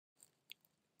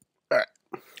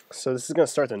So this is going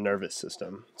to start the nervous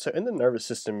system. So in the nervous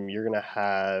system, you're going to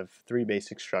have three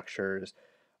basic structures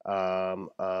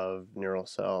of neural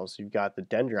cells. You've got the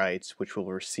dendrites, which will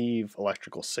receive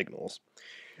electrical signals.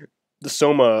 The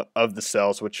soma of the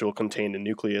cells, which will contain the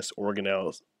nucleus,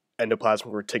 organelles,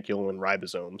 endoplasmic reticulum, and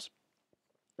ribosomes.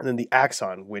 And then the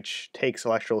axon, which takes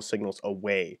electrical signals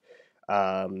away.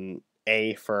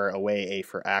 A for away, A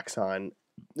for axon.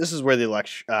 This is where the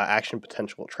action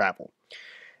potential will travel.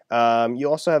 You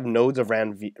also have nodes of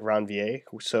Ranvier.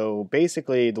 So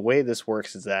basically, the way this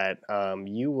works is that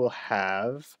you will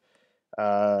have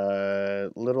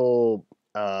little,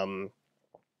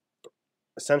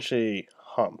 essentially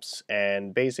humps,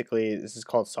 and basically this is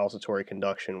called saltatory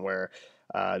conduction, where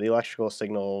the electrical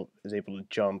signal is able to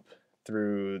jump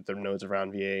through the nodes of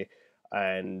Ranvier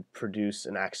and produce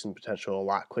an action potential a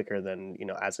lot quicker than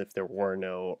as if there were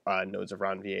no nodes of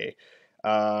Ranvier.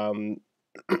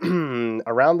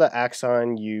 Around the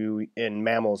axon, in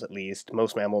mammals at least,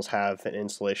 most mammals have an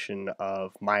insulation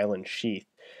of myelin sheath,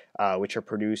 which are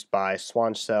produced by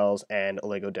Schwann cells and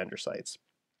oligodendrocytes.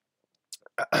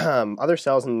 Other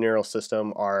cells in the neural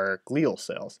system are glial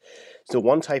cells. So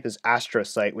one type is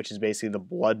astrocyte, which is basically the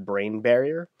blood-brain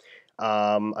barrier.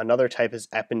 Another type is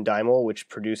ependymal, which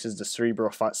produces the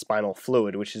cerebrospinal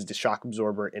fluid, which is the shock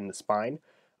absorber in the spine.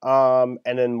 And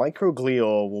then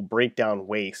microglial will break down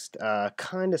waste,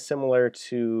 kind of similar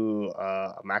to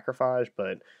a macrophage,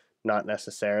 but not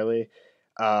necessarily.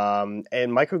 And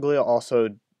microglia also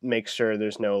makes sure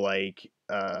there's no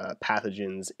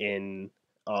pathogens in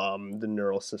the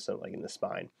neural system, like in the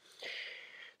spine.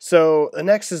 So the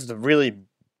next is the really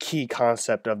key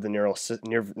concept of the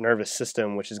nervous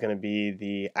system, which is going to be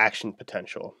the action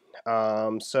potential.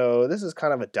 So this is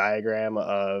kind of a diagram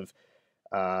of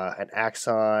an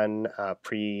axon,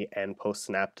 pre and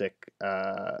postsynaptic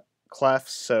clefts.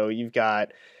 So you've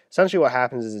got essentially what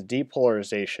happens is a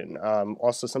depolarization.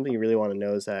 Also, something you really want to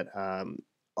know is that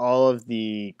all of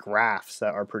the graphs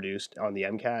that are produced on the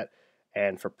MCAT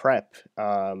and for prep,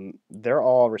 they're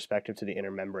all respective to the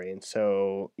inner membrane.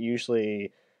 So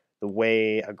usually the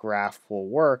way a graph will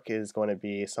work is going to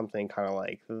be something kind of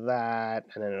like that,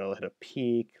 and then it'll hit a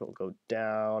peak, it'll go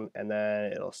down, and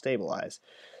then it'll stabilize.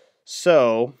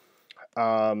 So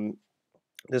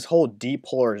this whole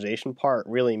depolarization part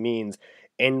really means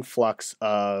influx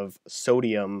of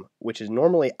sodium, which is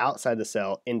normally outside the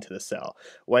cell, into the cell.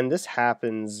 When this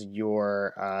happens,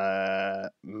 your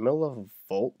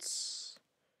millivolts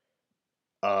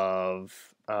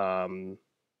of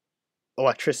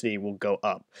electricity will go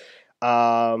up.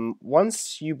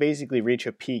 Once you basically reach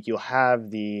a peak, you'll have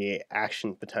the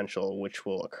action potential, which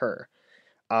will occur.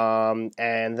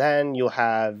 And then you'll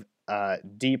have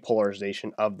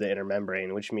depolarization of the inner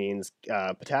membrane, which means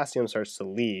potassium starts to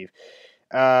leave.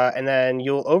 And then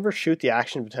you'll overshoot the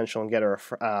action potential and get a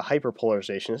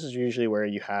hyperpolarization. This is usually where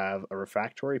you have a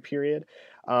refractory period.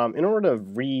 In order to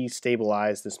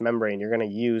re-stabilize this membrane, you're going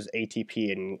to use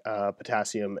ATP and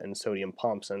potassium and sodium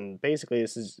pumps. And basically,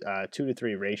 this is 2 to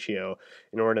 3 ratio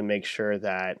in order to make sure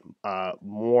that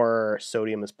more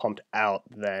sodium is pumped out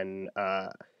than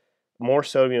more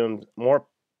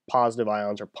positive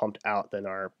ions are pumped out than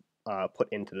are put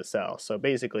into the cell. So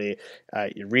basically,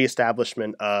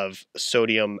 reestablishment of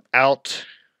sodium out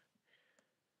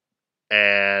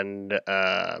and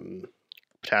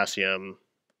potassium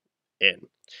in.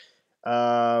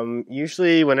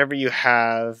 Usually, whenever you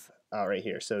have right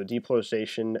here, so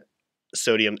depolarization,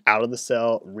 sodium out of the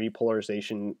cell,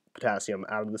 repolarization, potassium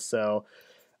out of the cell,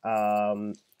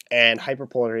 and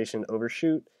hyperpolarization,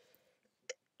 overshoot.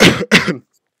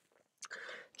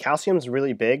 Calcium is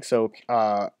really big, so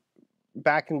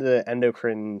back in the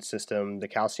endocrine system, the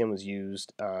calcium was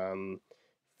used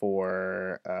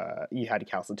for you had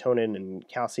calcitonin and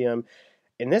calcium.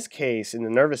 In this case, in the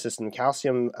nervous system,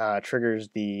 calcium triggers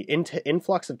the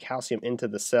influx of calcium into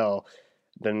the cell,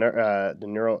 the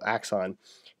neural axon.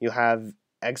 You have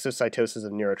exocytosis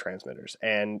of neurotransmitters,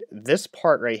 and this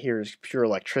part right here is pure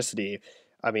electricity.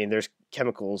 I mean, there's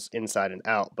chemicals inside and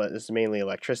out, but it's mainly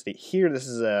electricity. Here, this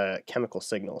is a chemical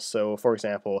signal. So, for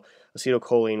example,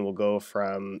 acetylcholine will go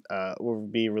from will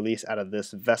be released out of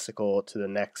this vesicle to the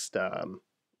next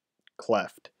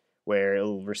cleft, where it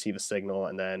will receive a signal,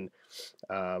 and then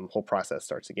whole process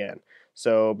starts again.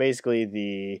 So basically,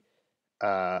 the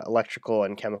electrical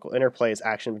and chemical interplays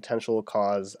action potential will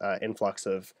cause influx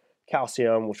of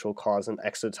calcium, which will cause an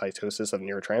exocytosis of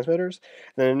neurotransmitters.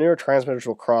 Then the neurotransmitters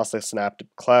will cross the synaptic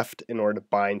cleft in order to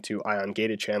bind to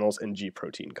ion-gated channels and G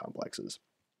protein complexes.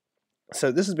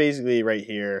 So this is basically right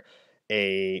here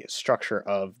a structure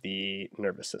of the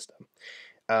nervous system.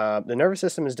 The nervous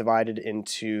system is divided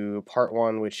into part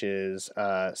one, which is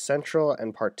central,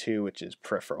 and part two, which is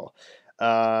peripheral.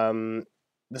 Um,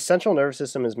 the central nervous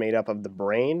system is made up of the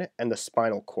brain and the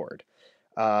spinal cord.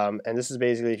 And this is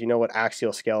basically, if you know what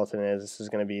axial skeleton is, this is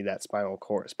going to be that spinal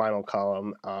cord, spinal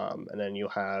column, and then you'll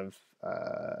have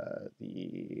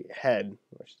the head,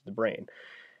 which is the brain.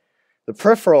 The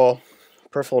peripheral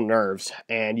nerves,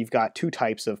 and you've got two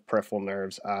types of peripheral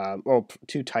nerves,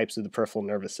 two types of the peripheral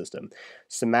nervous system.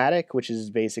 Somatic, which is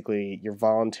basically your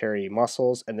voluntary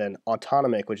muscles, and then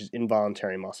autonomic, which is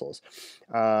involuntary muscles.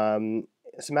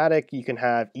 Somatic, you can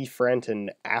have efferent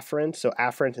and afferent. So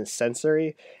afferent is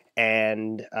sensory,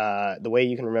 and the way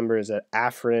you can remember is that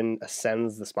afferent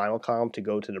ascends the spinal column to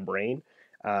go to the brain.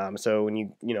 So when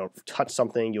you touch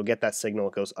something, you'll get that signal.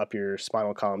 It goes up your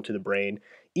spinal column to the brain.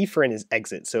 Efferent is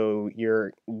exit, so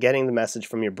you're getting the message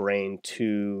from your brain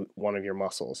to one of your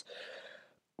muscles.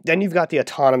 Then you've got the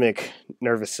autonomic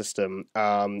nervous system,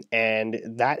 and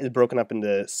that is broken up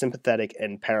into sympathetic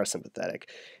and parasympathetic.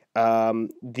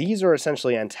 These are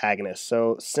essentially antagonists.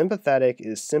 So sympathetic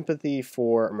is sympathy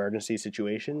for emergency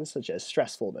situations such as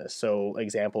stressfulness. So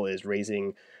example is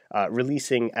releasing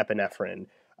epinephrine,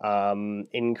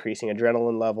 increasing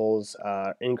adrenaline levels,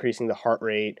 increasing the heart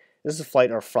rate. This is flight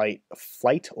or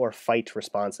fight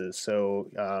responses.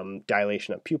 So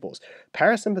dilation of pupils.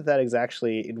 Parasympathetic is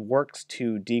actually, it works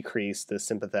to decrease the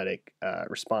sympathetic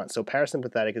response. So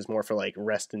parasympathetic is more for like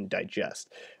rest and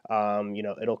digest.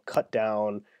 It'll cut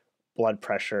down blood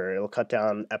pressure. It'll cut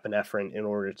down epinephrine in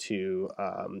order to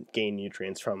gain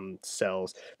nutrients from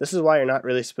cells. This is why you're not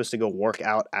really supposed to go work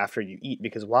out after you eat,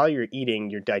 because while you're eating,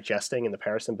 you're digesting and the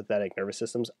parasympathetic nervous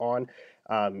system's on.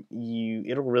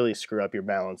 It'll really screw up your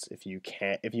balance if you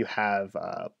have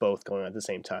both going on at the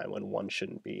same time when one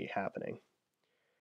shouldn't be happening.